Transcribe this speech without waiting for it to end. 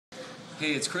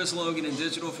Hey, it's Chris Logan in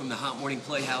Digital from the Hot Morning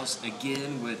Playhouse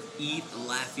again with Eat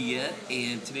Lafayette,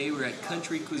 and today we're at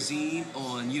Country Cuisine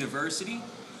on University,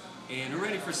 and we're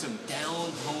ready for some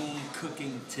down-home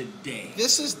cooking today.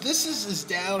 This is as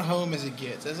down home as it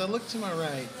gets. As I look to my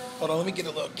right, hold on, let me get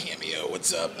a little cameo.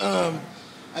 What's up?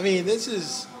 I mean, this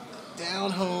is down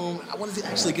home. I wanted to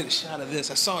actually get a shot of this.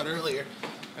 I saw it earlier.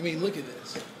 I mean, look at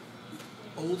this.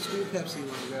 Old school Pepsi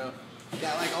logo.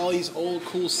 Got like all these old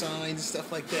cool signs and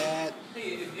stuff like that.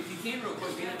 Hey, if you can real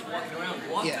quick, we have to walk around.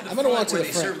 Walk to the I'm gonna walk to where the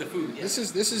they front. serve the food. Yeah. This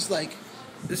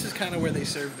is kind of where they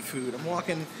serve the food. I'm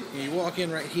walking. You walk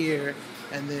in right here,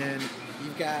 and then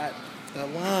you've got a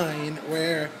line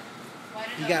where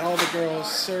you got all the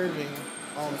girls serving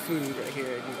all the food right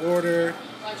here. You order,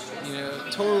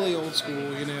 totally old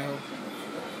school.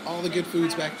 All the good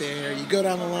food's back there. You go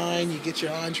down the line, you get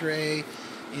your entree.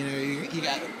 You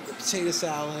got the potato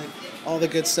salad, all the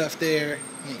good stuff there.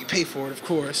 You pay for it, of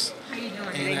course.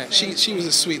 And she was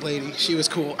a sweet lady. She was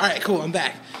cool. All right, cool. I'm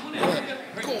back.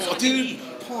 Cool, dude.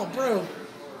 Paul, bro.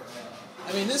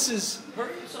 I mean, this is.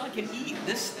 So I can eat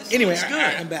this. Anyway, looks good. all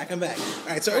right, I'm back. All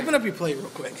right, so open up your plate real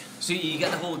quick. So you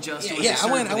got the whole adjustment. Yeah,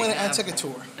 I took a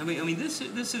tour. I mean, this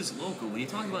is local. When you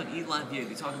talk about Eat Lafayette,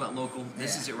 you talk about local.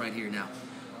 This is it right here now.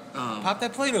 Pop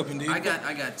that plate open, dude. I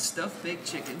got stuffed baked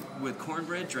chicken with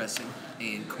cornbread dressing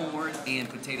and corn and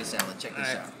potato salad. Check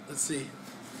this out. Let's see.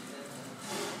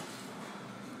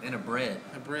 And a bread.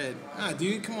 Ah,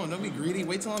 dude, come on, don't be greedy.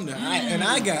 Wait till I'm done. And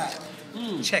I got.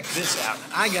 Check this out.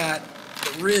 I got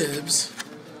the ribs.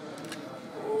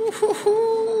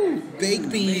 Ooh,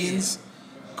 baked beans,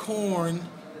 corn,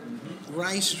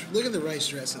 rice. Look at the rice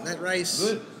dressing. That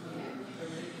rice.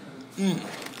 Good.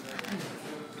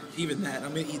 Even that,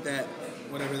 I'm gonna eat that,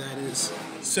 whatever that is.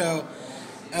 So,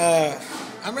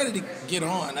 I'm ready to get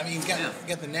on. I mean, you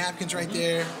got the napkins right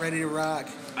there, ready to rock.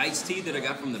 Iced tea that I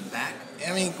got from the back.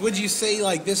 I mean, would you say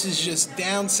like this is just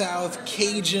down south,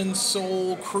 Cajun,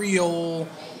 soul, Creole,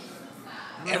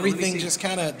 everything just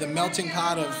kind of the melting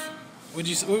pot of? What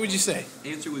would you say?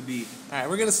 Answer would be. All right,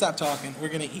 we're gonna stop talking. We're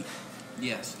gonna eat.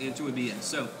 Yes, answer would be yes.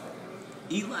 So,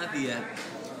 Eat Lafayette.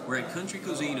 We're at Country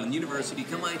Cuisine on University.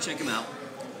 Come by and check them out.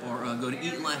 Or go to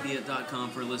eatlafayette.com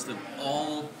for a list of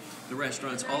all the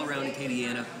restaurants all around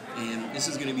Acadiana. And this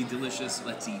is going to be delicious.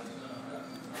 Let's eat.